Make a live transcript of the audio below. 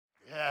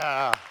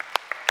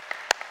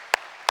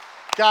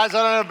Guys,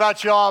 I don't know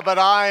about y'all, but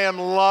I am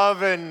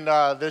loving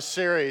this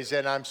series,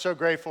 and I'm so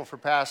grateful for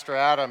Pastor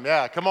Adam.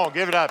 Yeah, come on,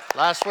 give it up.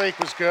 Last week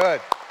was good.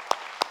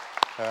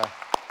 Hey,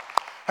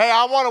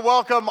 I want to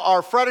welcome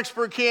our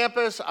Fredericksburg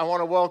campus. I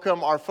want to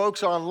welcome our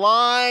folks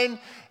online,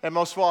 and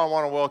most of all, I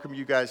want to welcome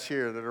you guys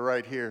here that are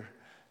right here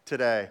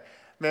today.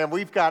 Man,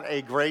 we've got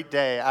a great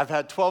day. I've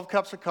had 12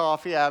 cups of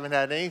coffee. I haven't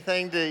had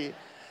anything to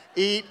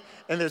eat,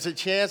 and there's a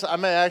chance I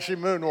may actually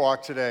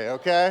moonwalk today,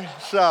 okay?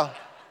 So,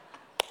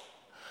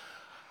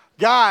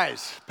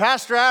 guys,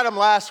 Pastor Adam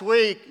last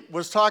week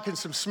was talking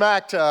some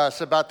smack to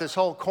us about this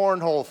whole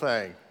cornhole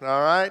thing,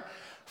 all right?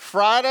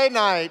 Friday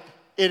night,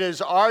 it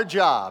is our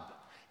job.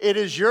 It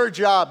is your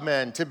job,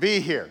 men, to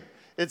be here.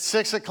 It's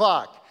 6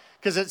 o'clock,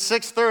 because at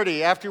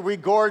 6:30, after we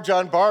gorge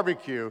on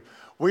barbecue,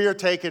 we are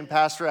taking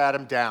Pastor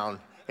Adam down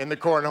in the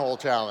cornhole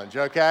challenge,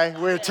 okay?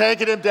 We're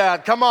taking him down.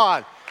 Come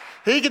on.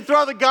 He can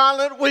throw the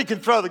gauntlet. We can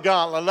throw the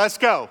gauntlet. Let's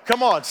go.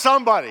 Come on,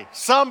 somebody.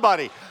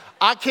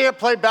 I can't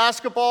play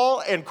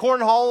basketball, and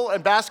cornhole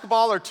and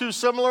basketball are too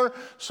similar,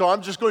 so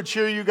I'm just going to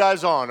cheer you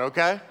guys on,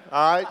 okay?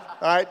 All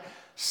right?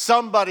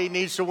 Somebody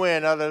needs to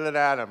win other than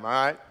Adam, all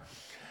right?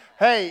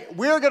 Hey,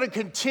 we're going to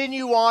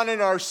continue on in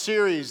our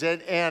series,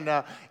 and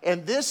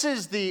this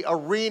is the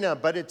arena,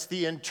 but it's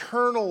the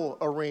internal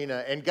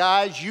arena. And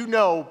guys, you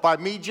know, by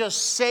me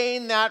just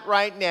saying that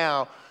right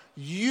now,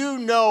 you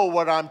know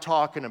what I'm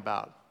talking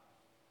about.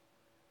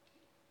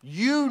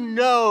 You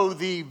know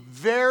the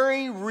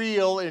very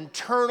real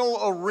internal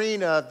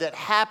arena that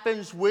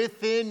happens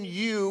within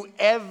you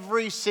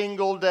every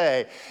single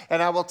day.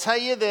 And I will tell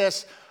you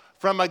this,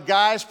 from a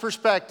guy's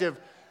perspective,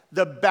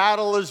 the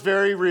battle is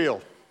very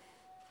real.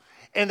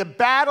 And the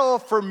battle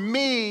for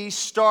me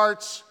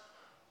starts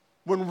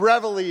when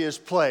Reveille is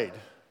played.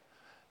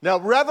 Now,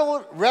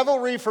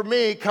 Revelry for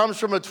me comes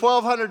from a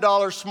 $1,200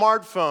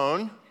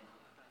 smartphone,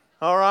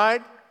 all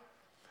right,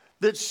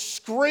 that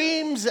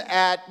screams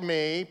at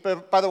me.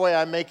 But by the way,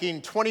 I'm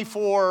making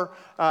 24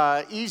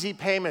 easy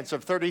payments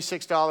of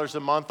 $36 a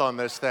month on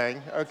this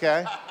thing,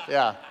 okay?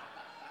 Yeah.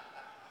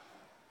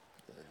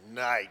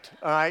 Night,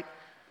 all right?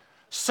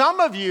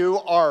 Some of you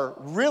are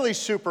really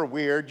super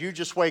weird. You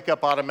just wake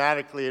up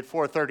automatically at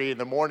 4:30 in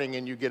the morning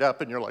and you get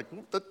up and you're like,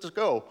 let's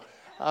go.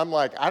 I'm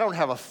like, I don't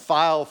have a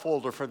file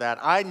folder for that.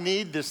 I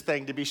need this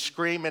thing to be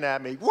screaming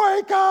at me,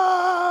 wake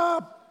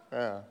up!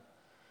 Yeah.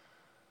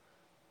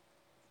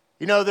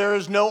 You know, there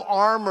is no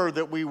armor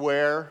that we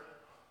wear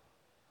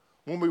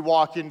when we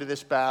walk into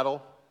this battle,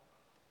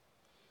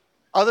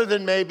 other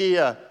than maybe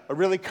a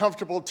really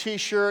comfortable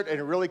t-shirt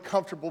and a really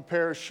comfortable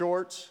pair of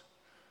shorts.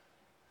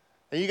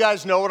 And you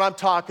guys know what I'm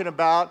talking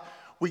about.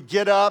 We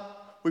get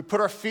up, we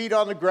put our feet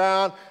on the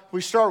ground,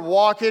 we start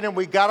walking, and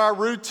we got our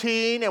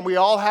routine, and we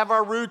all have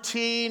our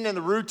routine, and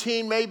the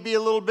routine may be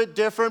a little bit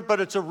different,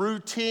 but it's a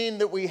routine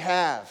that we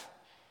have.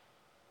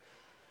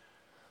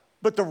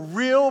 But the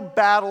real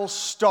battle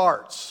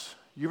starts.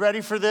 You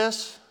ready for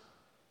this?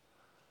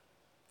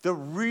 The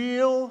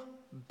real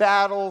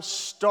battle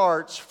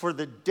starts for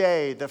the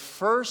day, the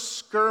first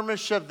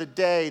skirmish of the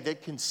day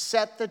that can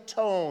set the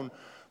tone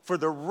for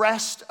the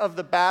rest of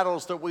the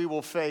battles that we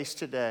will face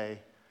today,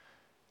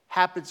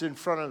 happens in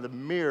front of the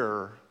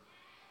mirror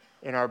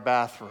in our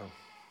bathroom.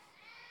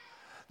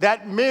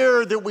 That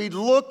mirror that we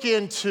look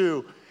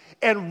into,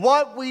 and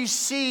what we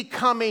see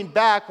coming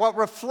back, what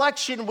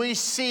reflection we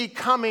see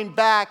coming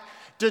back,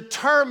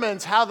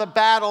 determines how the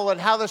battle and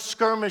how the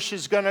skirmish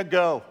is going to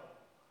go.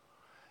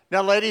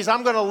 Now, ladies,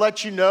 I'm going to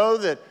let you know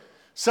that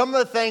some of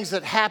the things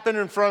that happen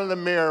in front of the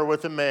mirror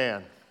with a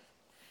man.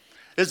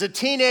 As a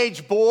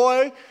teenage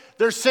boy,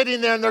 they're sitting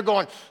there and they're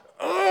going,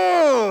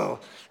 oh,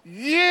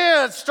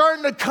 yeah, it's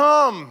starting to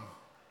come.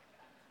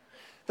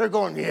 They're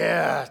going,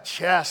 yeah,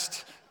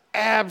 chest,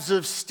 abs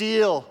of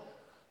steel.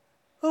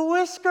 A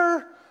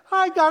whisker,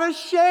 I gotta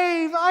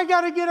shave, I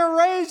gotta get a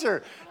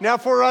razor. Now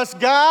for us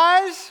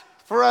guys,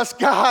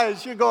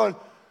 you're going,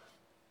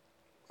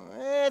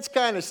 it's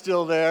kind of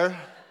still there.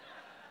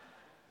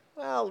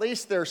 Well, at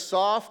least they're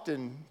soft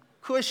and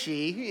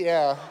cushy,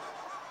 yeah.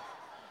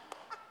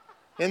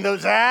 And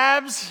those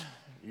abs,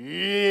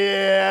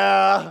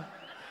 yeah,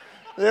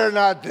 they're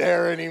not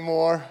there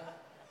anymore.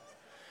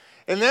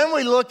 And then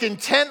we look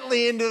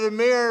intently into the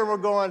mirror and we're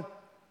going,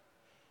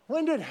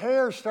 when did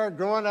hair start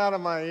growing out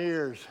of my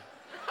ears?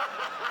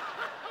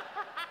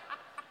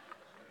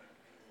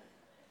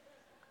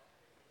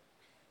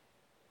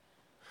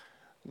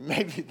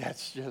 Maybe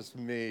that's just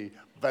me,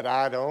 but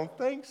I don't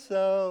think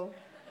so.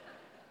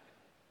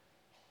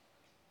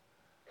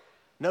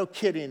 No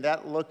kidding,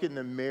 that look in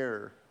the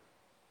mirror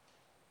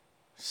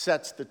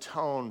sets the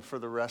tone for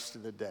the rest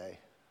of the day.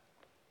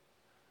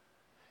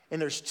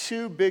 And there's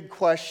two big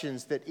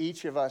questions that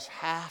each of us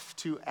have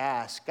to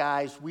ask.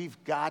 Guys,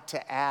 we've got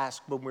to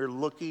ask when we're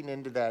looking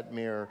into that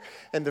mirror.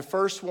 And the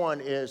first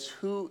one is,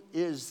 who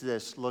is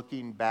this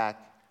looking back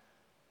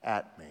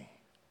at me?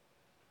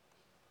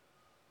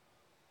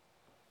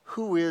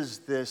 Who is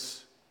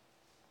this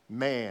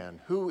man?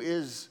 Who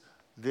is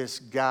this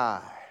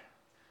guy?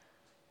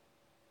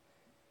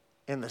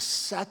 And the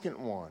second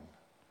one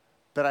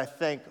that I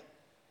think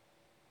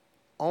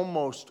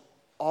almost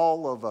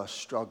all of us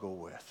struggle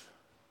with.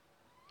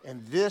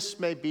 And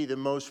this may be the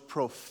most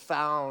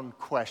profound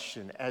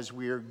question as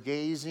we are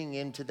gazing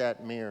into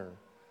that mirror.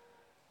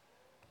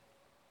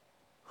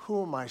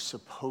 Who am I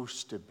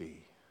supposed to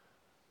be?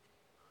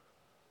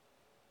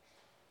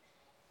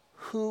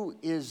 Who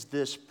is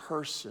this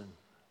person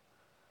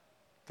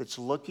that's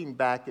looking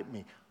back at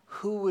me?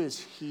 Who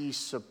is he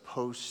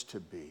supposed to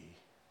be?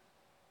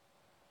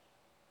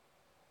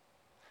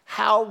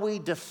 How we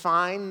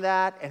define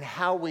that and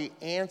how we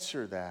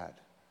answer that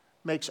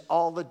makes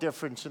all the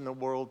difference in the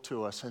world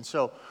to us. And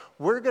so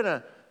we're going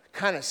to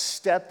kind of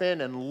step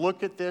in and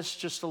look at this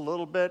just a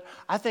little bit.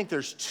 I think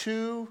there's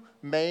two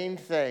main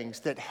things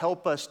that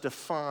help us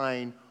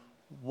define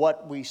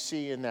what we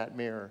see in that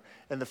mirror.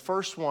 And the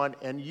first one,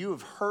 and you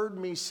have heard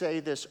me say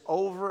this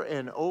over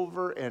and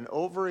over and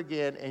over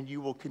again, and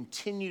you will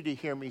continue to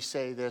hear me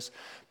say this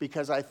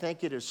because I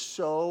think it is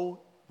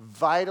so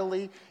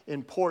vitally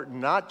important,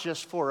 not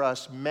just for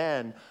us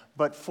men,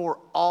 but for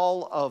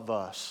all of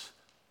us,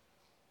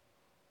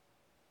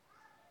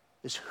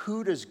 is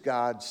who does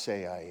God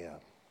say I am?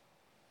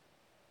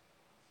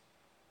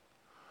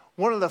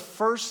 One of the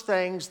first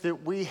things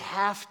that we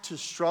have to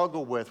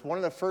struggle with, one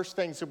of the first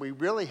things that we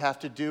really have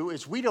to do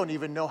is we don't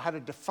even know how to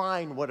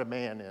define what a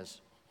man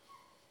is.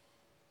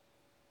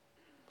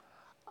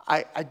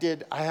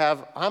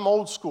 I'm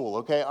old school,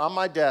 okay? On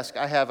my desk,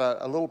 I have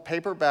a little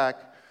paperback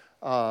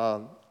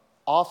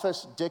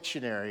office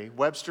dictionary,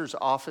 Webster's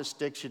Office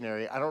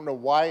Dictionary. I don't know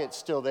why it's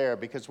still there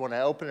because when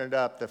I open it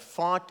up, the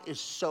font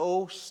is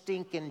so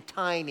stinking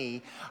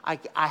tiny,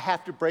 I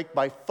have to break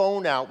my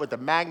phone out with a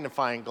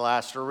magnifying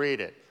glass to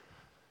read it.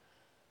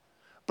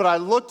 But I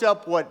looked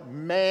up what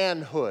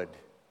manhood.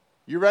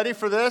 You ready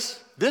for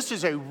this? This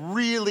is a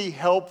really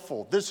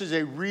helpful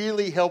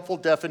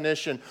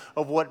definition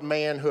of what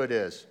manhood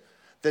is.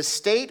 The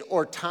state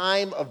or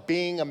time of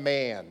being a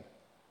man.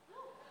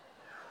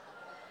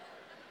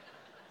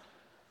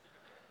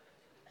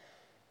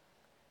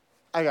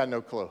 I got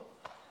no clue.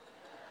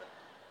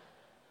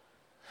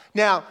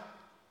 Now,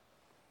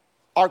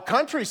 our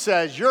country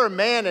says you're a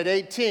man at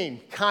 18,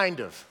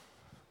 kind of.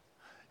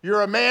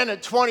 You're a man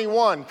at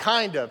 21,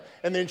 kind of.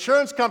 And the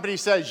insurance company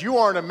says you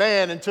aren't a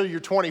man until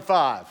you're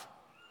 25.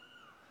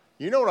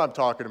 You know what I'm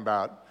talking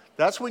about.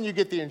 That's when you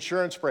get the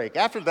insurance break.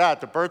 After that,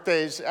 the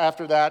birthdays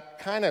after that,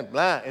 kind of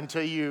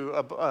until you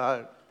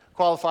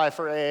qualify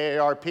for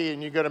AARP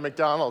and you go to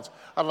McDonald's.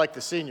 I'd like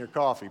the senior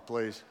coffee,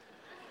 please.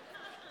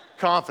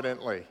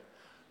 Confidently.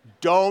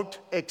 Don't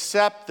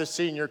accept the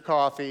senior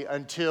coffee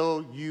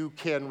until you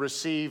can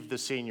receive the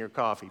senior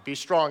coffee. Be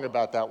strong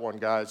about that one,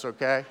 guys,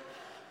 okay?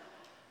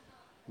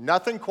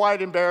 Nothing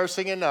quite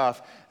embarrassing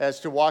enough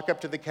as to walk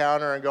up to the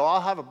counter and go,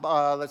 I'll have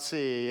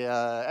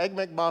Egg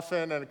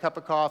McMuffin and a cup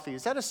of coffee.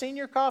 Is that a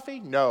senior coffee?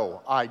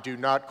 No, I do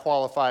not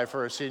qualify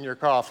for a senior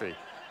coffee.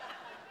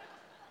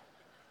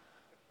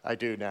 I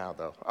do now,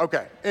 though.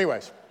 Okay,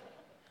 anyways.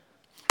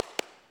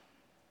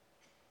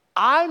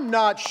 I'm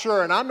not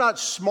sure, and I'm not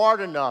smart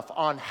enough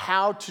on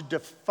how to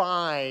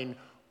define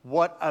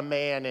what a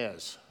man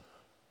is.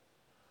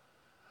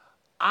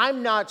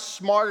 I'm not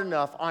smart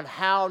enough on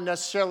how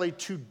necessarily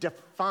to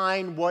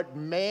define what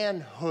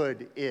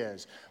manhood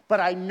is, but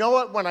I know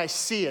it when I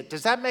see it.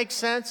 Does that make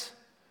sense?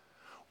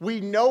 We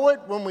know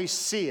it when we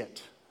see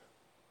it.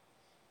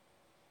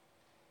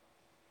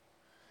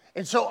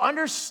 And so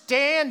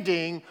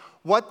understanding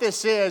what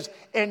this is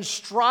and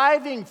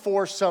striving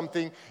for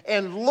something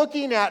and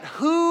looking at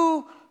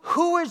who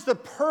is the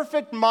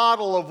perfect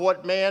model of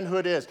what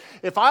manhood is.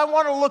 If I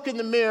want to look in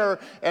the mirror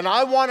and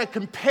I want to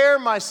compare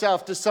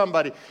myself to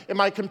somebody, am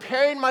I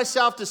comparing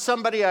myself to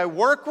somebody I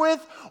work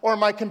with, or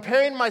am I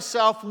comparing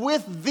myself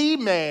with the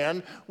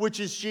man, which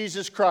is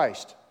Jesus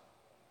Christ?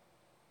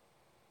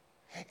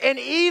 And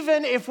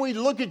even if we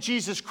look at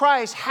Jesus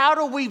Christ, how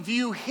do we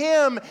view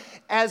him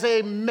as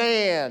a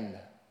man?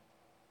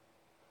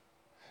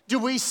 Do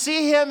we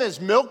see him as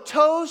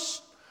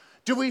milquetoast?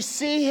 Do we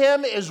see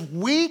him as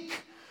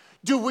weak?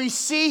 Do we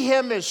see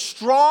him as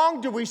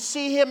strong? Do we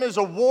see him as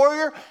a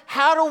warrior?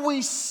 How do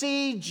we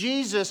see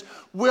Jesus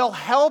will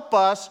help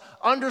us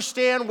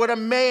understand what a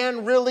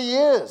man really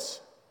is.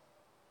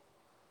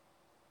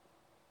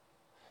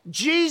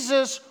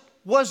 Jesus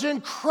was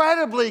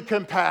incredibly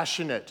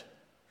compassionate.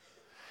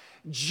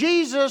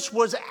 Jesus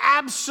was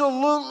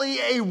absolutely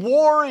a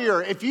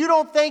warrior. If you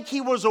don't think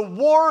he was a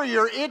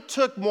warrior, it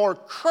took more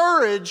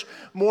courage,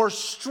 more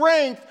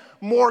strength,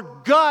 more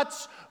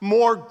guts,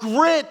 more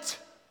grit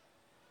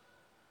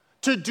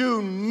to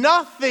do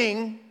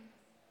nothing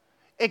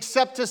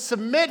except to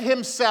submit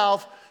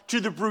himself to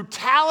the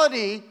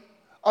brutality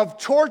of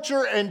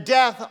torture and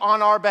death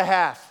on our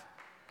behalf.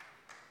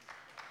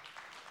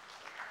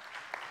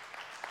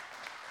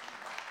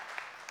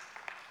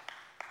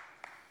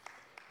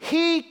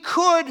 He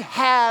could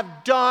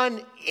have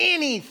done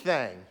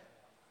anything.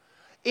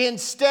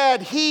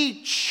 Instead,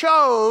 he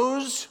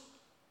chose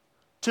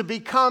to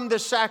become the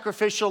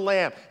sacrificial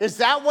lamb. Is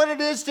that what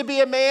it is to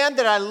be a man,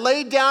 that I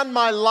lay down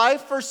my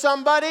life for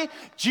somebody?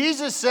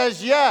 Jesus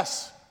says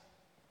yes.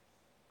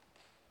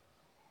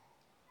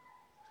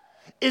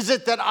 Is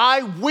it that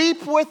I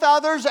weep with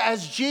others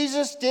as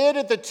Jesus did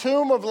at the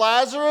tomb of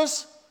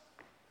Lazarus?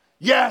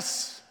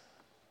 Yes.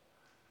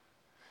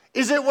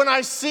 Is it when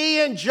I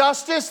see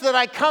injustice that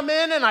I come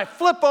in and I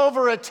flip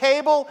over a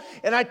table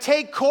and I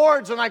take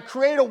cords and I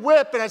create a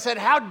whip and I said,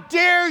 how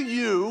dare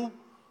you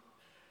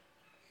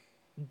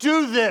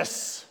do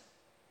this?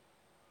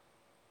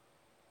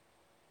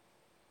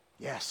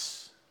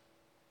 Yes.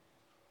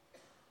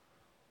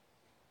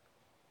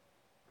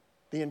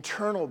 The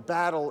internal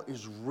battle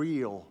is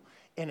real,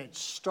 and it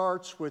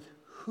starts with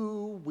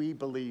who we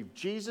believe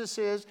Jesus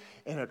is,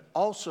 and it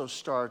also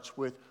starts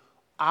with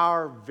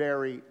our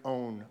very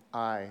own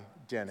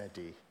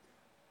identity.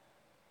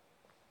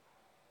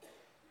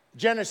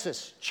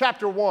 Genesis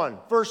chapter 1,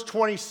 verse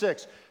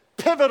 26,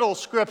 pivotal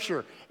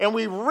scripture, and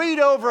we read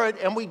over it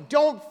and we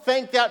don't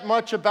think that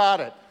much about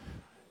it.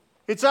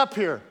 It's up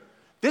here.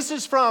 This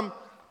is from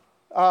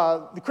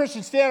the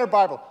Christian Standard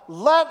Bible.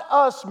 Let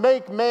us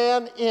make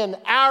man in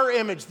our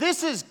image.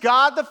 This is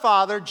God the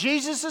Father,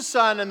 Jesus the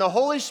Son, and the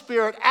Holy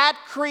Spirit at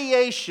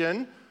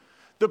creation,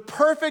 the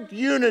perfect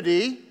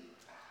unity,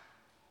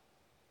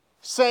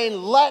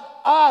 saying, let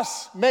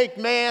us make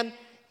man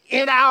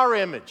in our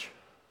image,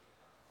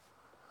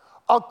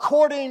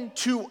 according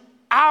to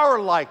our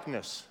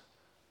likeness.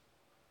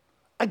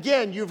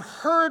 Again, you've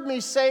heard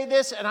me say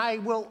this, and I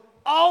will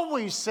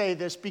always say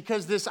this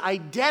because this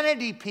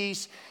identity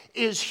piece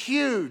is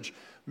huge.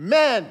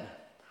 Men,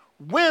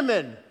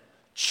 women,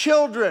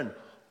 children,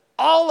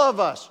 all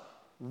of us,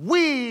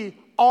 we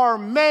are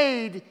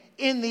made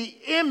in the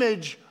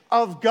image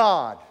of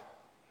God.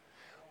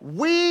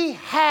 We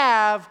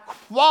have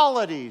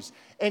qualities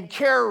and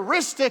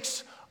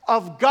characteristics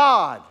of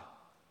God,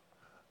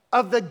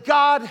 of the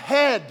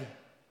Godhead.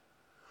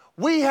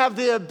 We have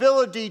the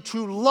ability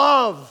to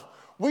love.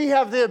 We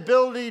have the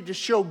ability to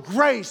show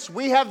grace.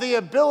 We have the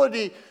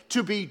ability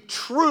to be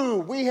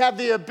true. We have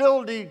the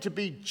ability to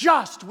be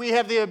just. We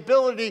have the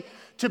ability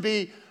to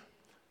be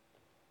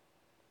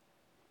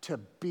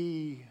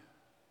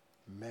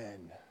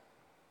men.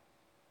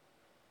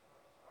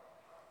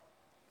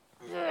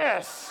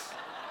 Yes.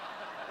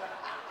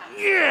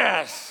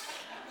 Yes.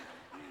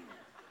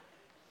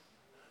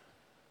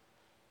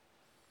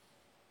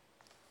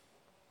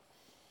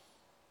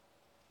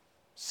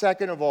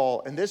 Second of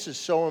all, and this is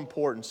so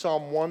important,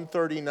 Psalm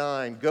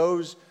 139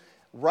 goes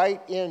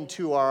right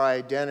into our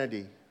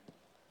identity.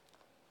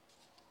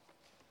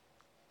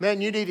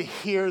 Man, you need to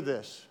hear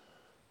this.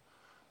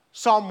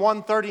 Psalm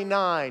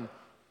 139.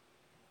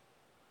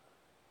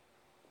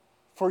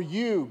 For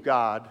you,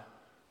 God,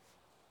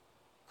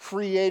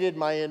 created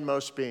my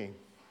inmost being.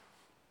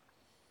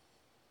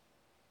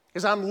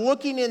 As I'm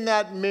looking in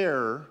that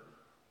mirror,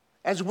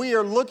 as we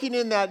are looking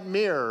in that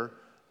mirror,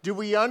 do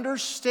we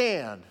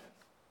understand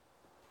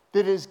that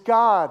it is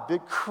God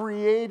that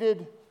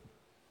created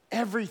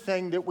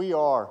everything that we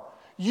are?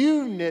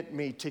 You knit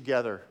me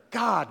together.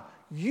 God,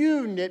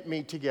 you knit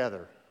me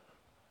together.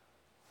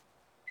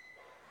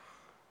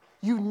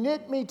 You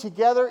knit me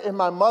together in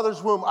my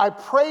mother's womb. I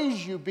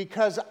praise you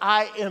because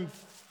I am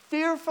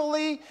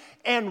fearfully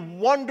and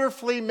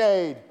wonderfully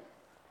made.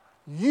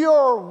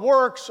 Your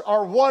works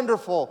are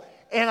wonderful,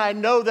 and I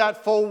know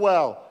that full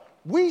well.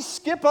 We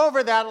skip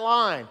over that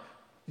line.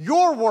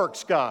 Your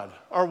works, God,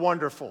 are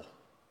wonderful.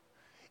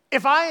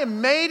 If I am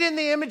made in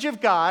the image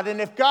of God,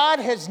 and if God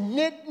has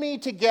knit me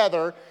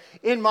together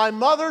in my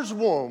mother's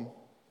womb,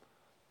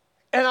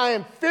 and I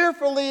am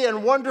fearfully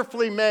and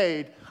wonderfully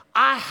made,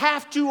 I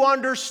have to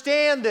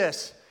understand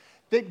this,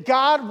 that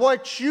God,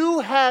 what you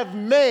have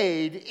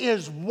made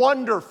is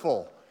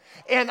wonderful.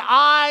 And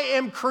I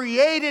am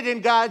created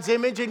in God's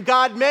image, and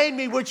God made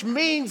me, which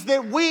means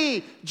that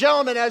we,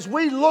 gentlemen, as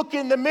we look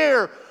in the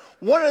mirror,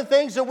 one of the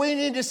things that we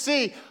need to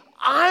see,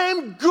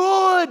 I'm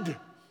good.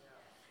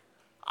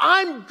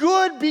 I'm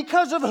good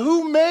because of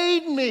who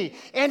made me.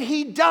 And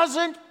he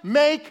doesn't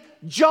make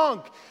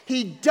junk.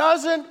 He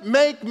doesn't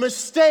make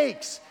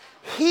mistakes.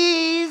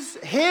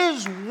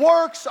 His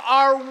works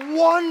are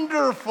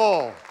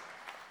wonderful.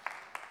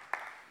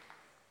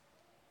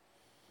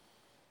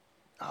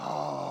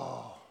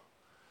 Oh.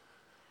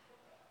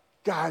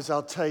 Guys,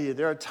 I'll tell you,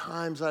 there are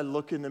times I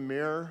look in the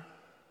mirror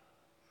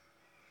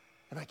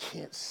and I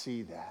can't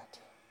see that.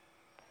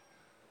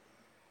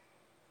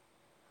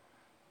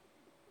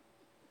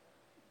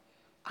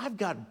 I've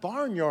got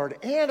barnyard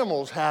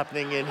animals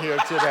happening in here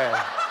today.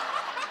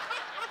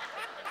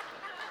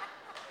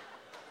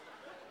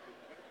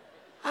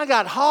 I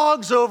got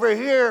hogs over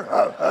here.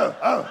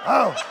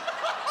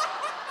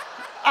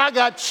 I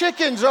got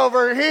chickens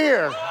over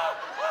here.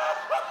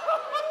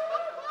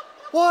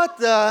 What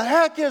the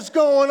heck is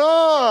going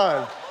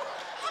on?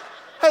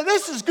 Hey,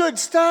 this is good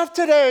stuff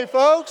today,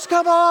 folks.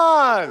 Come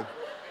on.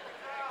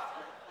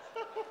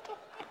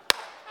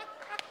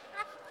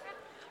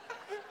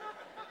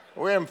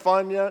 We having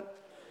fun yet?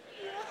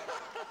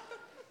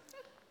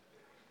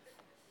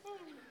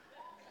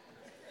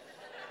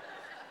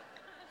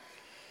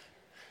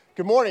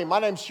 Good morning. My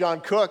name's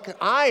John Cook.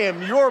 I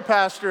am your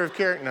pastor of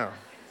Carrington. No.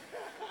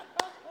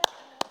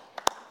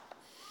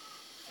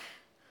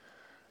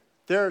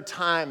 There are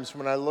times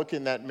when I look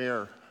in that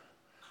mirror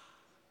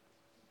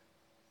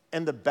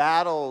and the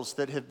battles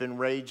that have been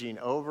raging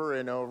over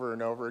and over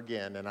and over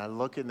again, and I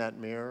look in that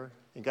mirror,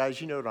 and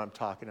guys, you know what I'm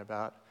talking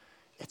about.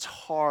 It's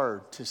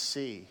hard to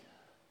see,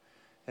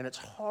 and it's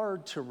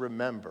hard to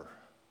remember.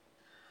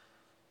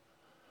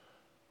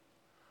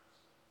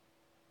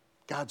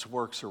 God's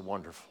works are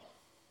wonderful.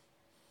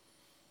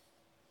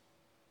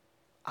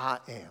 I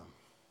am.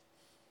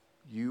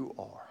 You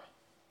are.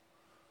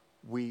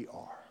 We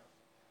are.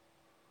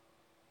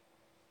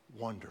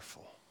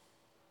 Wonderful.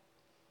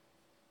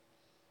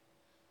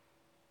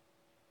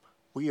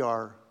 We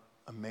are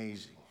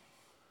amazing.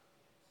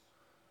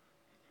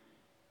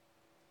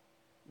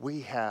 We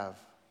have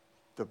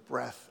the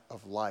breath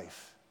of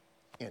life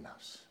in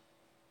us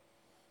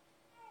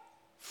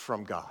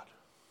from God.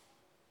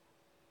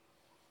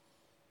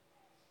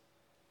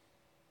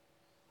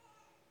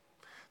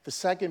 The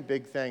second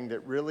big thing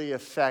that really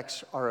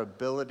affects our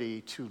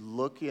ability to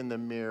look in the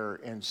mirror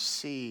and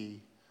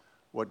see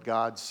what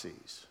God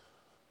sees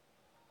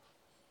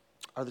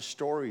are the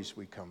stories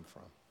we come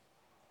from.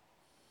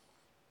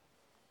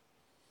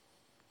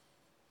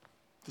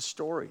 The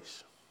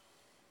stories.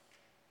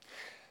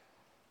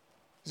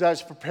 As I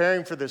was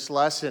preparing for this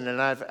lesson,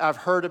 and I've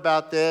heard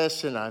about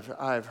this, and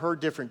I've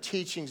heard different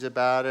teachings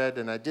about it,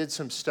 and I did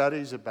some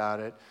studies about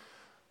it.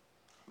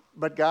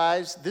 But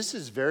guys, this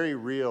is very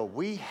real.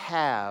 We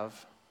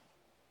have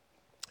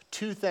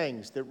two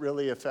things that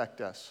really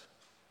affect us.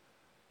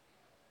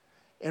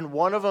 And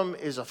one of them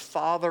is a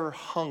father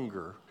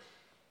hunger.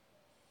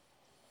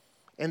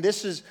 And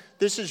this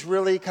is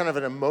really kind of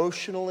an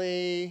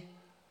emotionally,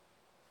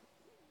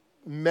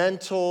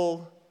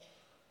 mental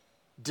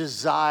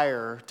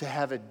desire to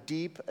have a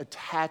deep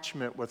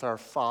attachment with our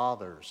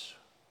fathers,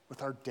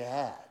 with our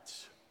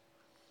dads.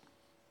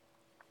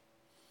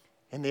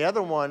 And the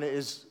other one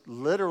is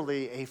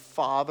literally a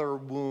father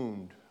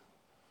wound,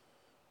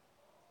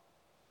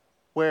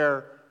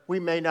 where we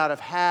may not have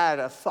had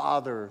a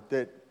father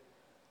that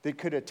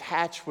could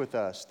attach with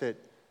us, that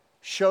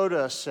showed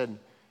us, and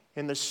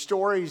in the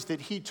stories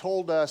that he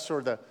told us,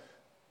 or the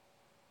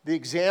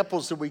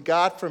examples that we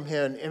got from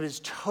him, it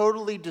has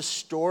totally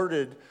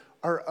distorted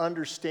our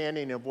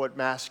understanding of what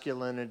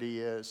masculinity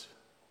is.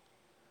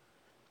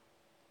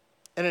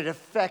 And it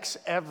affects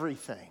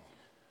everything.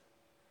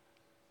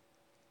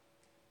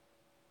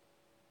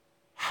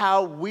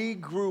 How we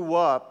grew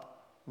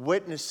up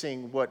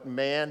witnessing what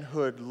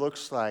manhood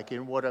looks like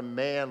and what a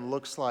man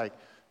looks like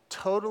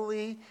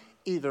totally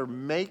either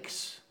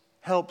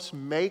helps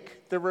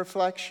make the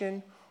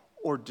reflection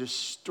or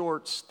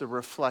distorts the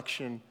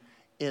reflection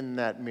in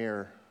that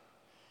mirror.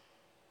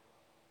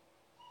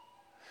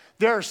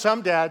 There are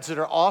some dads that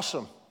are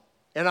awesome,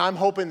 and I'm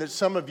hoping that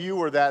some of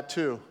you are that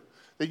too.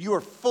 That you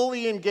are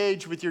fully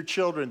engaged with your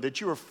children,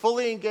 that you are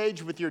fully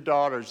engaged with your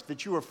daughters,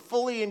 that you are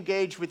fully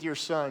engaged with your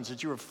sons,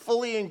 that you are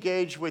fully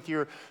engaged with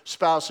your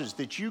spouses,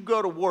 that you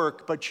go to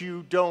work, but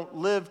you don't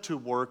live to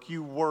work,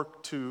 you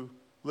work to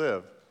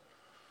live.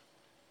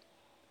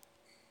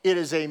 It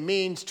is a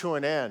means to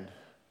an end.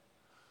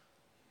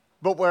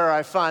 But where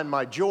I find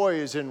my joy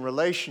is in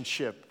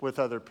relationship with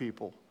other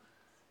people.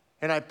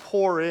 And I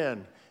pour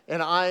in,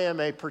 and I am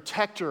a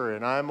protector,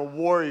 and I'm a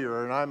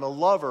warrior, and I'm a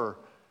lover,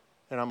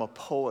 and I'm a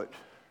poet.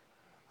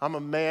 I'm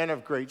a man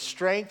of great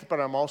strength,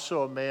 but I'm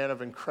also a man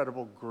of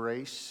incredible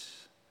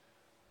grace.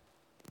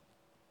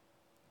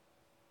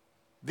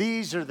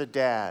 These are the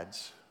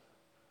dads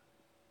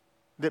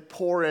that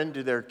pour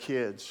into their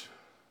kids.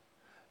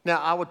 Now,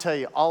 I will tell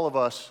you, all of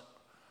us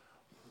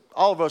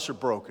are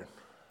broken.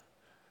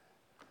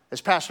 As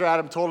Pastor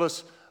Adam told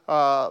us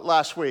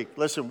last week,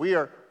 listen, we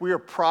are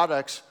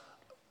products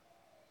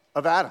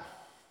of Adam.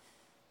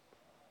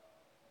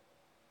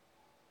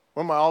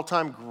 One of my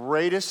all-time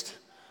greatest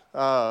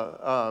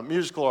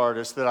musical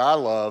artists that I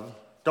love,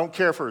 don't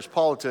care for his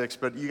politics,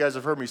 but you guys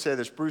have heard me say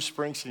this, Bruce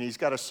Springsteen, he's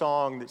got a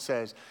song that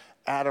says,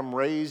 Adam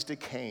raised a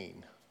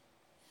Cain.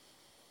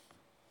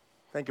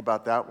 Think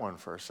about that one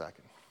for a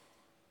second.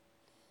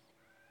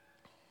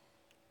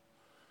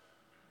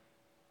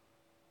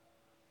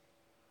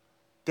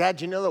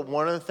 Dad, you know that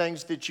one of the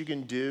things that you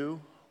can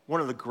do,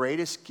 one of the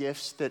greatest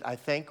gifts that I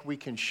think we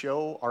can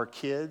show our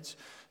kids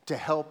to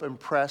help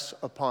impress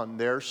upon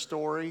their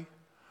story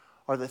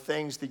are the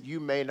things that you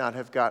may not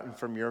have gotten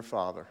from your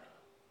father.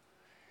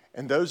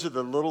 And those are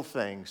the little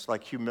things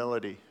like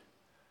humility.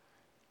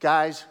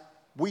 Guys,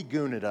 we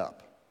goon it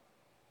up.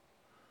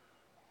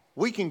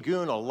 We can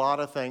goon a lot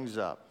of things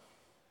up.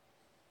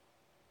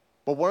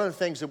 But one of the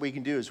things that we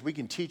can do is we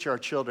can teach our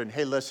children,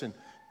 hey, listen,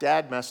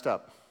 Dad messed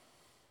up.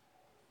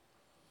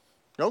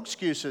 No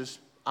excuses,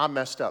 I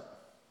messed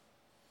up.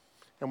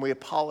 And we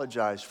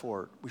apologize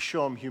for it. We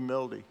show them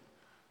humility.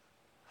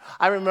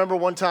 I remember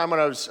one time when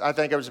I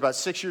think I was about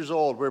 6 years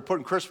old, we were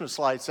putting Christmas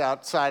lights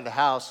outside the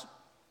house.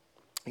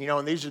 You know,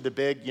 and these are the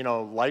big,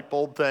 light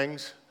bulb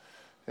things.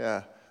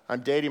 Yeah,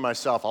 I'm dating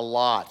myself a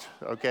lot,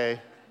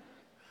 okay?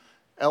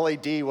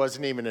 LED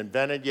wasn't even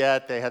invented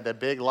yet. They had the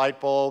big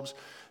light bulbs.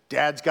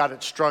 Dad's got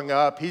it strung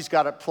up. He's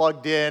got it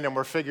plugged in, and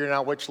we're figuring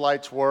out which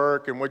lights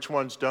work and which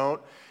ones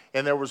don't.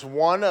 And there was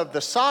one of the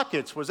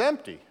sockets was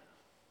empty.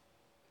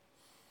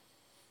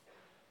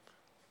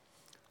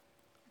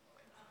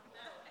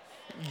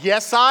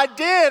 Yes, I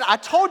did. I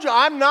told you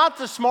I'm not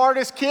the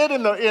smartest kid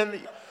in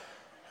the.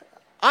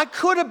 I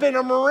could have been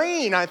a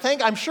Marine.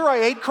 I'm sure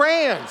I ate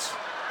crayons.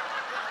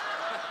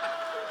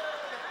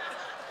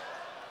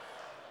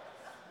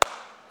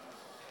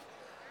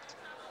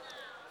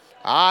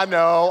 I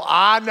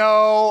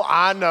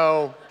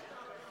know.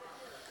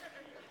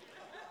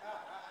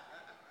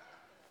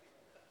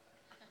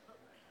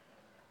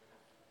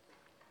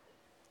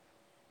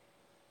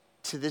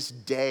 To this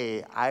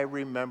day, I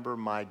remember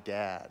my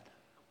dad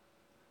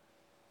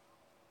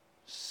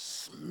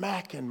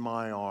smacking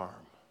my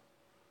arm,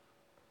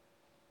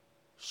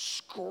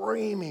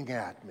 screaming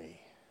at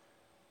me,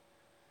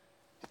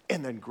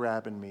 and then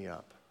grabbing me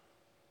up.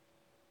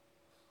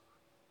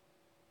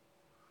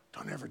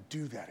 Don't ever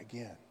do that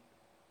again.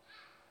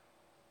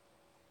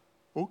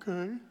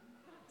 Okay.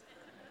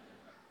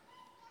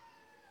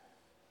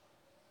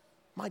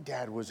 My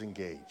dad was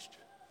engaged,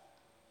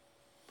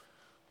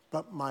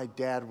 but my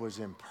dad was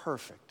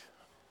imperfect.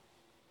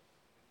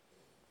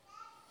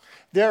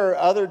 There are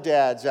other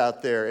dads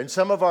out there, and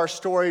some of our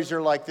stories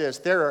are like this.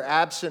 There are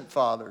absent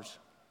fathers.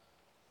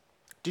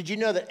 Did you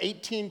know that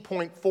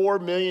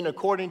 18.4 million,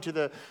 according to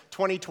the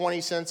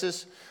 2020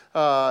 census,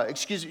 the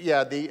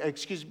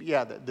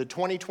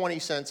 2020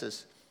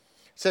 census,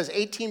 says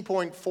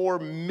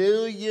 18.4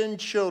 million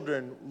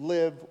children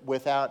live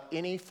without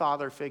any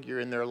father figure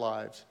in their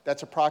lives.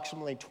 That's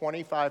approximately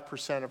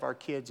 25% of our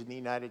kids in the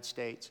United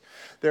States.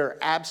 There are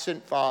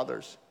absent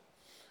fathers,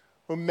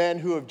 men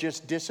who have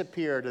just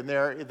disappeared and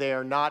they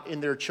are not in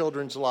their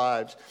children's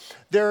lives.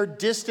 There are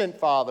distant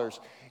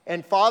fathers,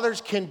 and fathers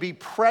can be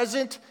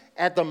present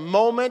at the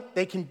moment.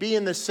 They can be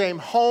in the same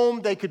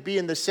home, they could be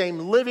in the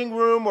same living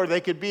room, or they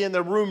could be in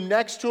the room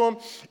next to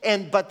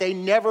them, but they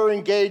never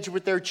engage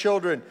with their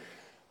children.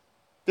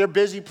 They're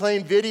busy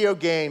playing video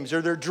games,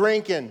 or they're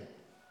drinking,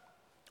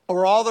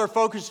 or all they're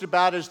focused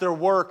about is their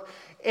work.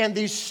 And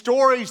these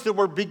stories that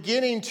we're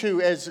beginning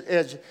to,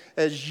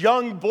 as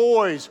young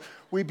boys,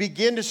 we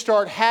begin to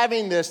start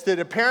having this, that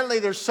apparently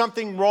there's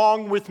something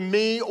wrong with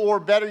me, or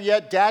better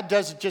yet, dad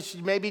just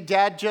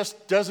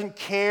doesn't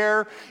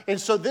care. And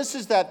so this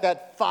is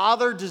that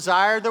father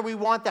desire that we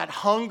want, that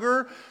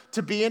hunger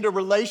to be in a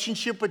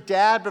relationship with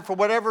dad, but for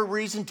whatever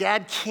reason,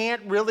 dad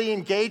can't really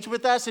engage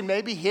with us, and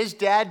maybe his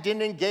dad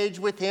didn't engage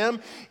with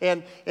him,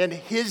 and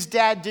his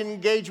dad didn't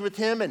engage with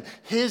him, and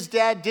his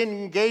dad didn't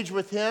engage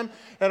with him,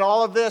 and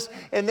all of this.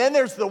 And then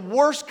there's the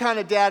worst kind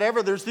of dad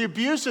ever. There's the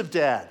abusive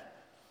dad.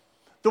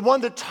 The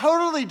one that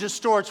totally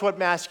distorts what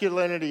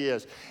masculinity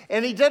is.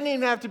 And he doesn't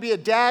even have to be a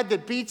dad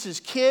that beats his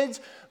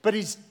kids, but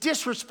he's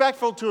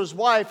disrespectful to his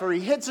wife, or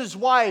he hits his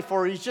wife,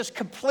 or he's just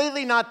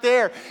completely not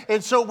there.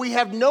 And so we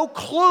have no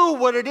clue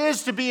what it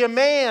is to be a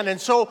man. And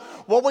so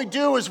what we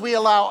do is we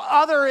allow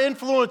other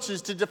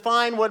influences to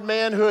define what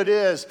manhood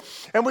is.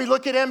 And we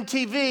look at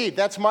MTV.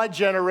 That's my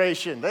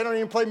generation. They don't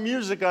even play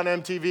music on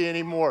MTV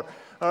anymore.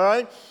 All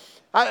right?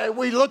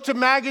 We look to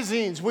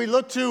magazines. We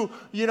look to,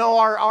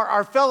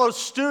 our fellow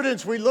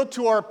students. We look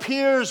to our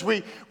peers.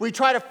 We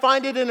try to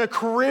find it in a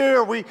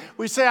career. We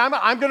say,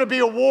 I'm going to be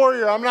a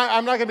warrior. I'm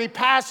not going to be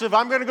passive.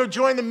 I'm going to go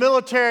join the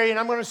military, and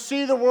I'm going to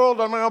see the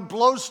world. I'm going to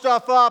blow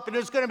stuff up, and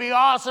it's going to be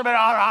awesome, and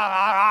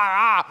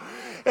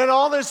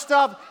all this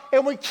stuff.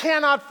 And we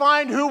cannot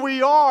find who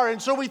we are. And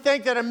so we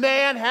think that a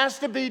man has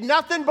to be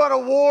nothing but a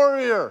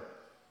warrior.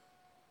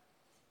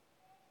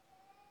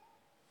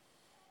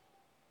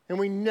 And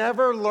we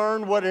never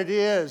learn what it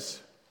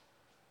is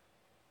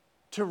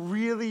to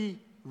really,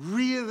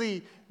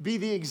 really be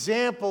the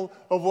example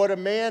of what a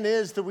man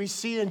is that we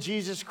see in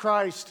Jesus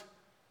Christ.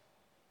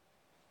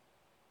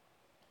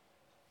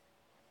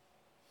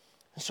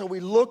 And so we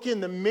look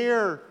in the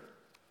mirror,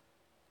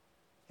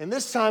 and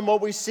this time what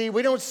we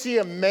don't see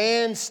a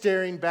man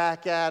staring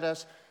back at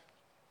us.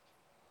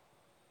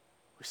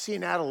 We see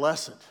an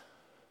adolescent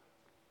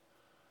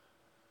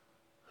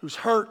who's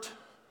hurt,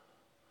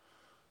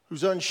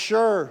 who's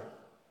unsure,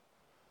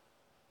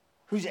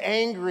 who's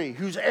angry,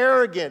 who's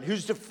arrogant,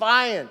 who's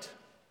defiant,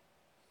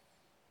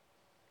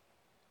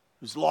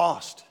 who's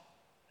lost.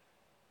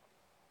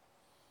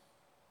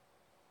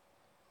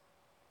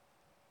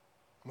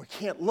 We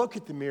can't look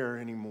at the mirror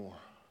anymore.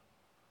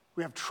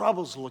 We have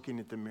troubles looking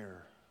at the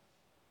mirror.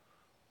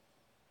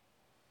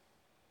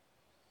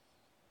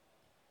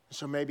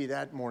 So maybe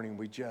that morning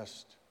we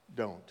just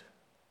don't.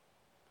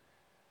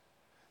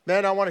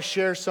 Man, I want to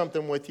share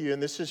something with you,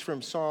 and this is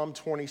from Psalm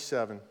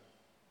 27.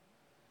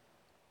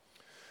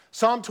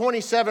 Psalm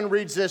 27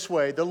 reads this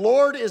way: "The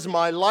Lord is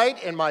my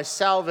light and my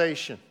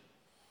salvation."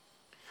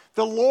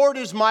 The Lord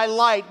is my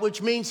light,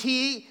 which means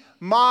He,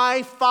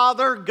 my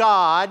Father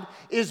God,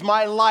 is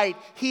my light.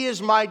 He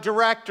is my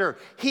director.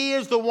 He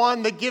is the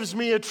one that gives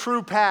me a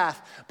true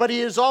path. But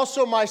He is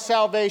also my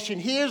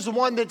salvation. He is the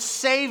one that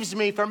saves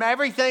me from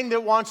everything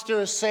that wants to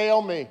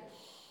assail me.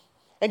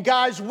 And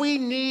guys, we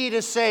need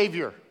a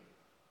Savior.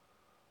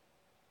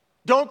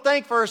 Don't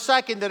think for a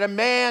second that a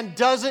man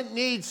doesn't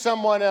need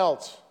someone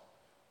else.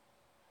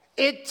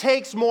 It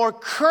takes more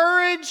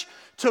courage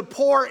to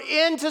pour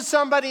into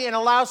somebody and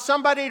allow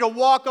somebody to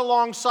walk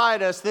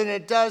alongside us than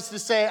it does to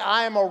say,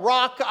 I am a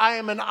rock, I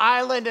am an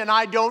island, and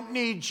I don't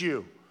need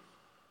you.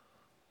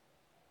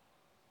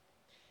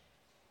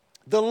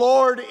 The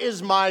Lord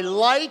is my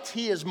light,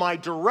 He is my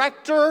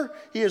director,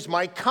 He is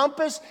my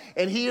compass,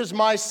 and He is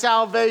my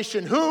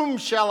salvation. Whom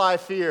shall I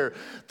fear?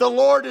 The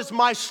Lord is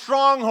my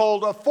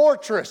stronghold, a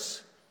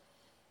fortress.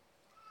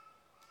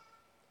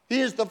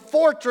 He is the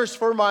fortress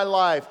for my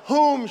life.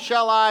 Whom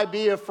shall I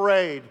be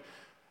afraid?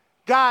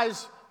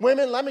 Guys,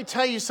 women, let me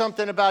tell you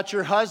something about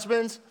your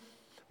husbands.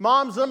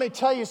 Moms, let me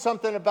tell you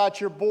something about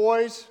your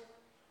boys.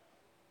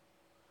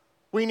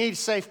 We need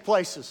safe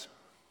places.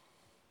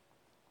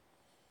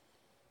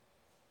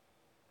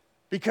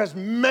 Because,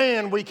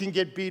 man, we can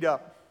get beat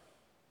up.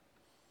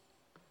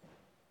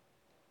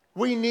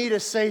 We need a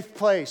safe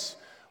place.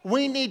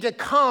 We need to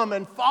come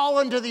and fall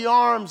into the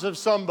arms of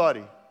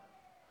somebody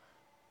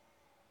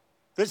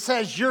that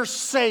says, you're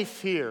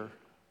safe here.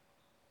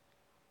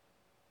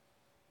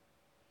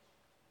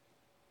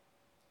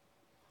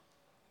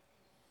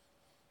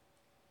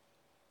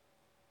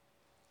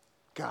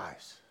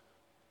 Guys,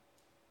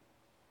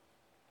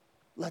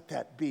 let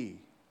that be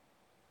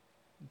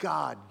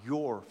God,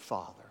 your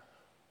Father.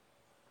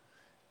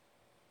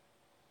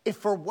 If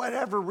for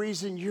whatever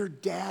reason your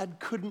dad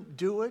couldn't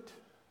do it,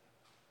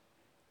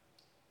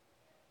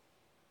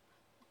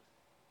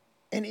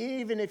 and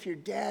even if your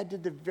dad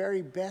did the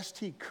very best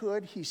he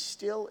could, he's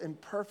still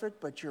imperfect,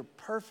 but your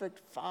perfect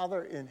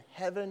Father in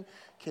heaven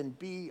can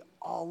be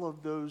all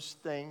of those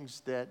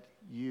things that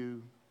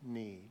you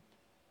need.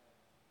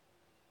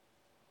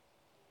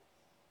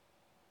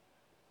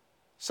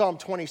 Psalm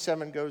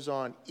 27 goes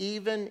on,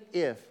 even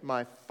if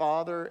my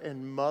father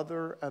and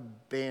mother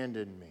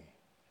abandon me,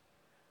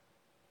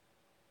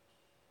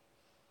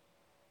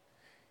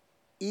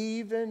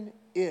 even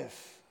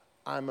if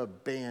I'm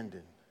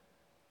abandoned,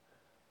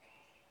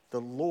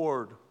 the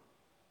Lord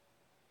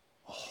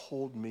will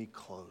hold me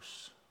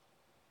close.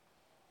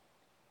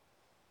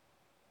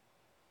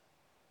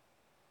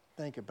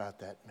 Think about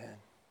that, man.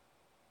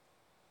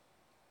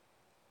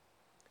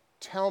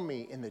 Tell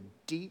me in the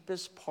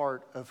deepest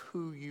part of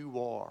who you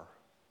are,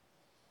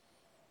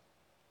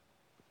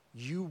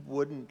 you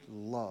wouldn't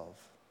love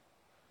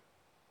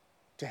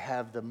to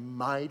have the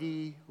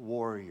mighty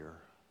warrior,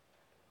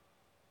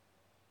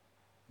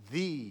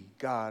 the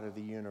God of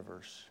the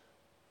universe,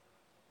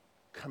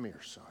 come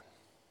here, son.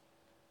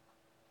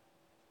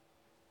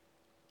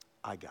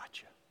 I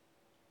got you.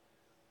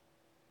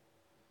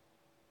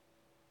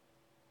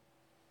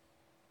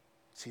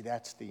 See,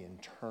 that's the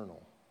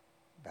internal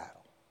battle.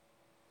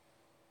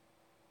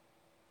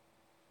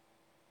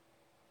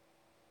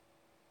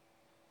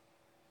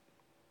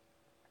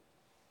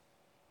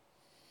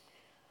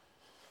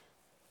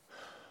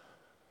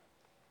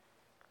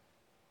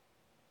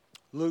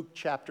 Luke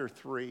chapter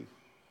 3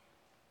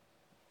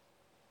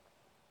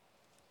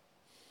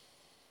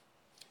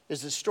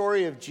 is the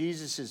story of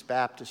Jesus'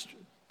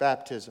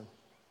 baptism.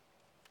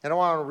 And I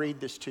want to read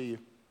this to you.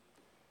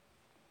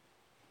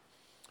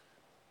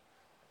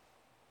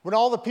 When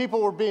all the people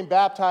were being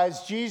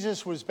baptized,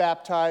 Jesus was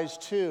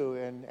baptized too.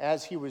 And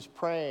as he was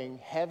praying,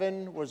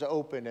 heaven was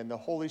open and the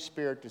Holy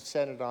Spirit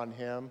descended on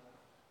him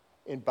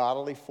in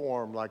bodily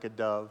form like a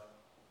dove.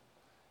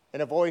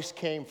 And a voice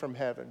came from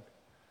heaven.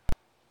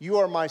 You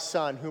are my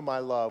son whom I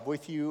love.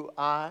 With you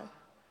I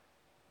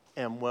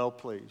am well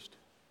pleased.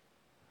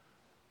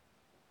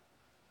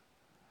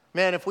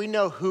 Man, if we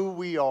know who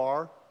we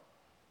are,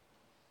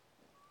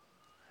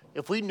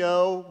 if we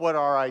know what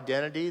our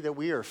identity, that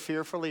we are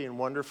fearfully and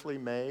wonderfully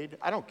made,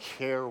 I don't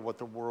care what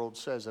the world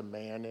says a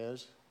man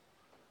is.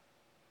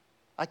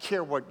 I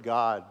care what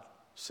God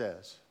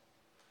says.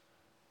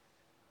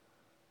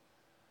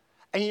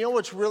 And you know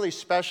what's really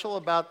special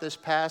about this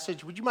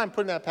passage? Would you mind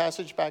putting that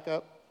passage back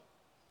up?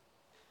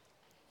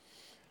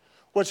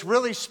 What's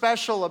really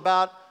special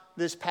about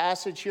this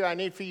passage here, I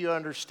need for you to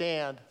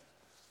understand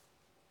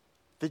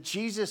that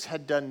Jesus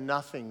had done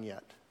nothing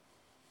yet.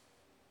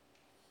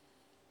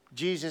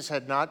 Jesus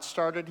had not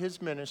started his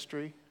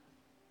ministry.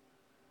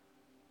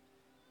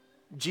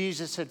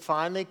 Jesus had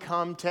finally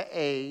come to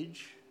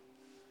age.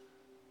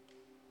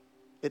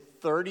 At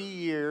 30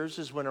 years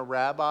is when a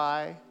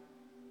rabbi,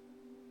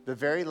 the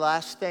very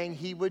last thing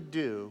he would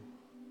do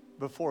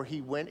before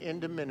he went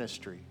into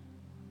ministry,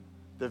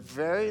 the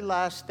very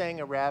last thing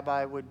a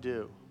rabbi would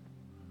do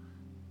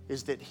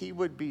is that he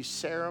would be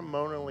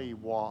ceremonially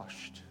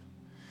washed.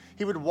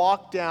 He would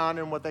walk down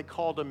in what they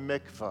called a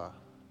mikveh,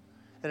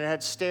 and it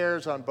had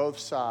stairs on both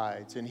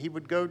sides, and he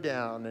would go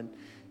down and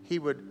he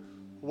would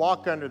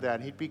walk under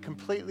that. He'd be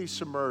completely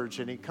submerged,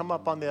 and he'd come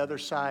up on the other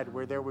side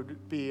where there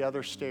would be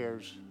other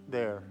stairs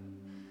there.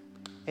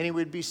 And he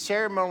would be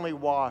ceremonially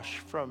washed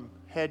from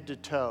head to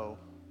toe.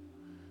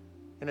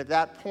 And at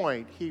that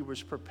point, he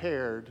was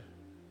prepared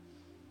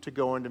to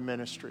go into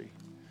ministry.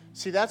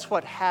 See, that's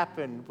what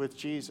happened with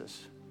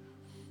Jesus.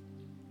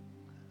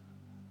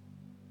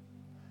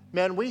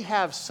 Man, we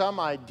have some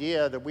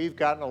idea that we've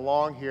gotten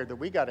along here that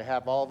we got to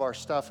have all of our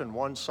stuff in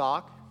one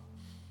sock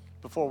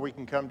before we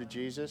can come to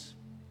Jesus.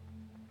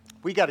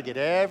 We got to get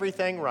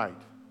everything right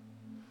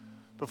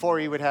before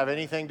he would have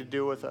anything to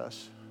do with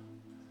us.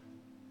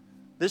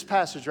 This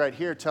passage right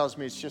here tells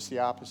me it's just the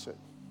opposite.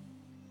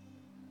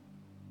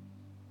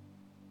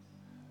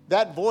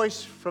 That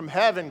voice from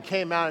heaven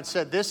came out and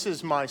said, "This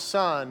is my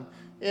son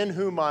in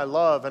whom I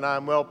love and I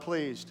am well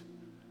pleased."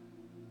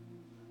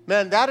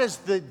 Man, that is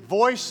the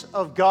voice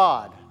of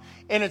God.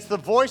 And it's the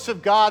voice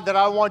of God that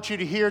I want you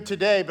to hear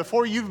today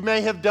before you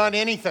may have done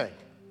anything.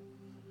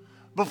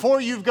 Before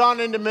you've gone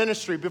into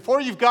ministry, before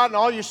you've gotten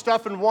all your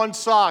stuff in one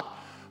sock,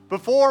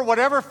 before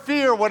whatever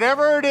fear,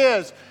 whatever it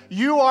is,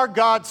 you are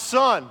God's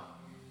son.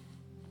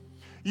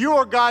 You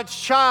are God's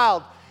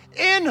child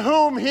in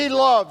whom he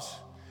loves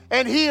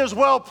and he is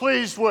well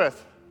pleased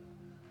with.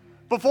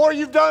 Before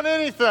you've done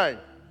anything.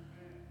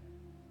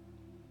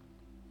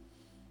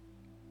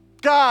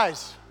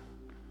 Guys,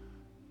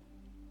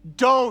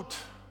 don't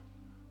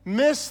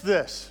miss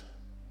this.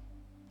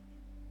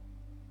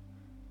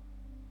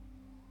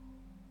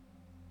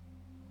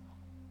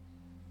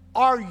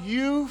 Are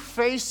you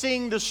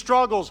facing the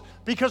struggles?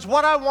 Because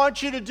what I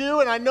want you to do,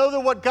 and I know that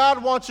what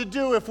God wants to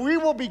do, if we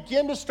will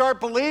begin to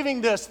start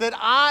believing this, that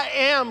I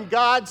am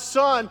God's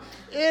son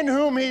in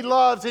whom he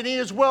loves and he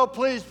is well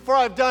pleased before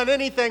I've done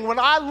anything. When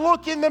I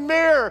look in the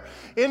mirror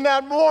in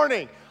that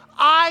morning,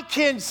 I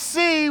can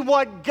see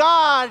what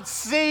God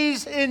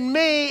sees in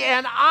me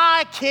and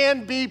I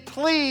can be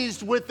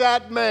pleased with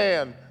that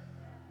man.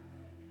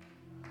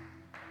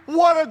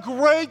 What a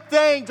great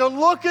thing to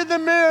look in the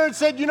mirror and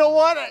say, you know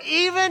what?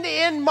 Even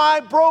in my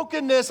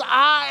brokenness,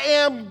 I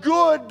am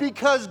good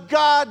because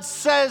God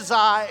says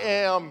I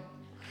am.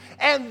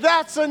 And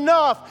that's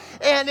enough.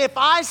 And if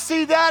I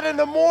see that in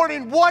the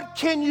morning, what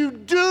can you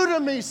do to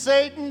me,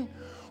 Satan?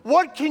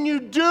 What can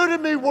you do to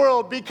me,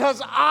 world? Because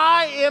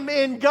I am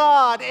in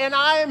God and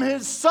I am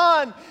his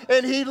son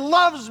and he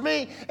loves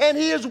me and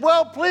he is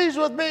well pleased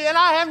with me and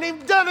I haven't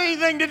even done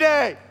anything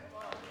today.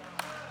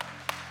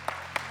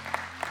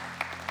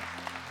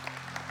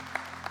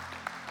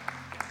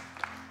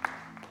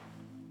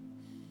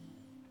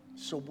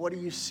 So what do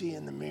you see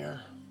in the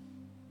mirror?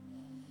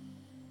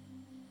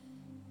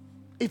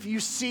 If you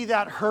see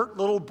that hurt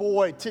little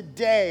boy,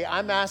 today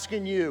I'm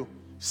asking you,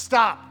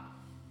 stop.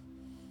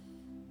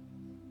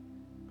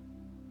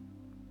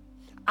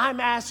 I'm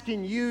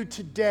asking you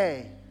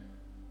today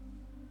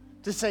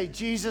to say,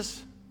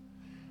 Jesus,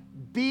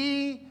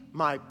 be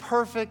my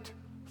perfect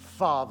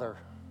father.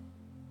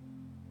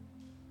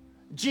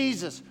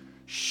 Jesus,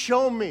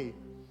 show me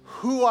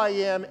who I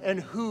am and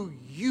who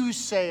you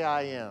say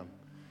I am.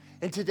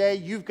 And today,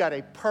 you've got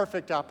a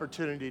perfect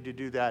opportunity to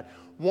do that.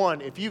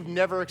 One, if you've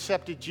never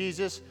accepted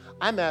Jesus,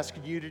 I'm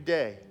asking you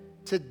today,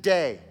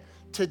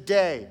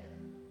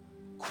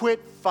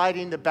 quit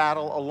fighting the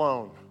battle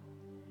alone.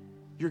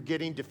 You're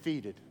getting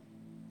defeated.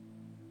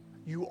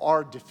 You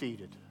are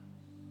defeated.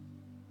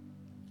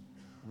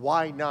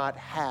 Why not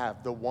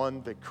have the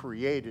one that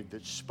created,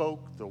 that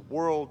spoke the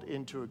world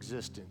into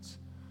existence,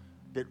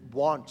 that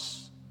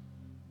wants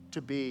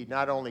to be,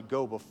 not only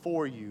go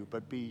before you,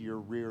 but be your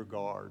rear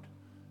guard,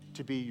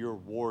 to be your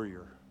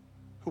warrior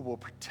who will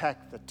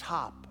protect the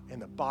top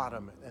and the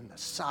bottom and the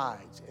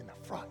sides and the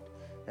front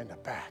and the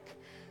back.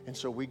 And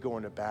so we go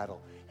into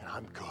battle and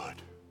I'm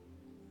good.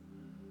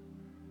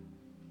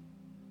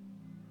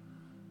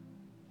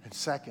 And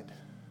second,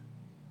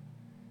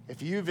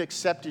 if you've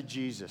accepted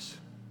Jesus,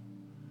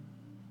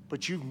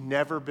 but you've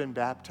never been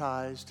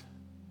baptized,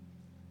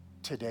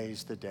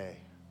 today's the day.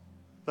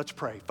 Let's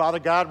pray. Father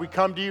God, we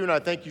come to you and I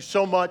thank you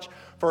so much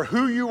for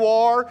who you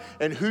are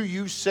and who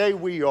you say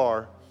we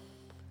are.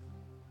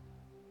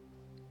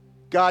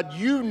 God,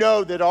 you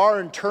know that our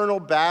internal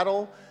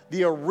battle,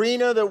 the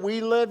arena that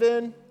we live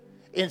in,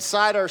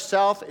 inside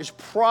ourselves, is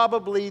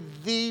probably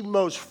the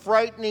most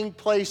frightening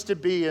place to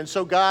be. And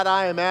so, God,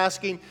 I am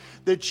asking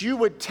that you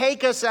would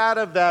take us out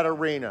of that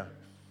arena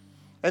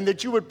and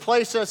that you would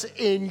place us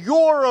in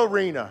your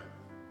arena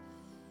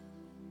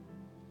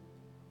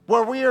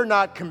where we are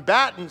not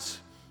combatants,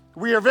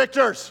 we are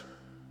victors.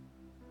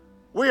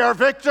 We are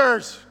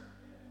victors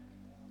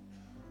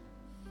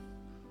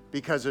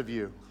because of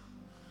you.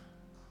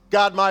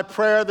 God, my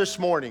prayer this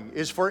morning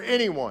is for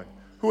anyone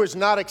who has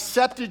not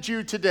accepted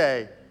you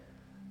today,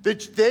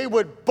 that they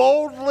would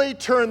boldly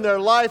turn their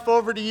life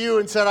over to you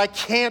and said, I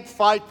can't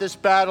fight this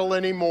battle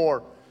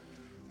anymore.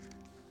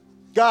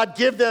 God,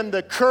 give them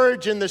the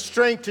courage and the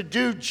strength to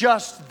do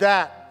just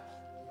that.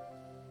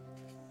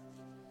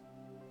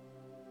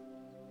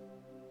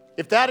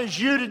 If that is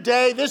you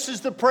today, this is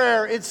the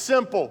prayer. It's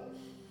simple.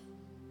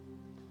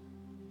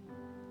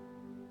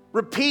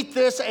 Repeat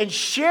this and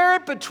share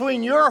it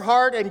between your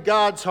heart and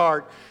God's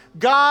heart.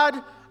 God,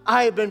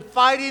 I have been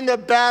fighting the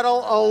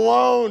battle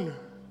alone.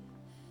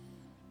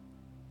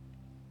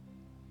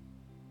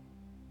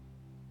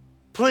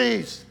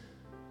 Please,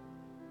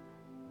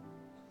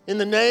 in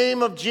the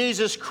name of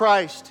Jesus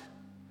Christ,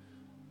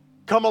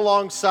 come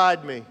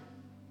alongside me.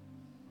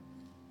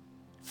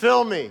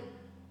 Fill me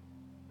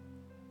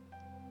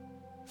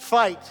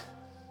fight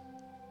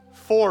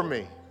for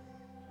me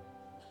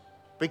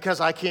because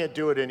I can't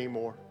do it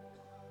anymore.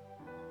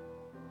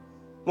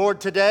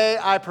 Lord, today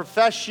I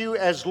profess you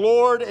as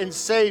Lord and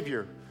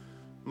Savior,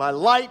 my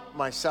light,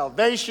 my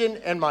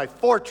salvation, and my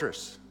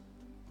fortress.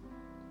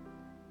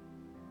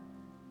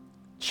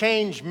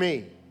 Change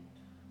me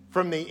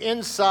from the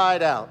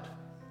inside out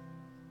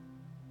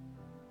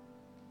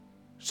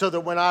so that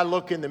when I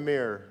look in the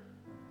mirror,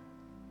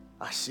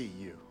 I see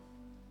you.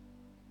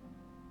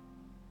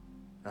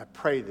 I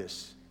pray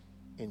this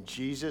in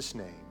Jesus'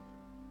 name.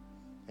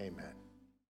 Amen.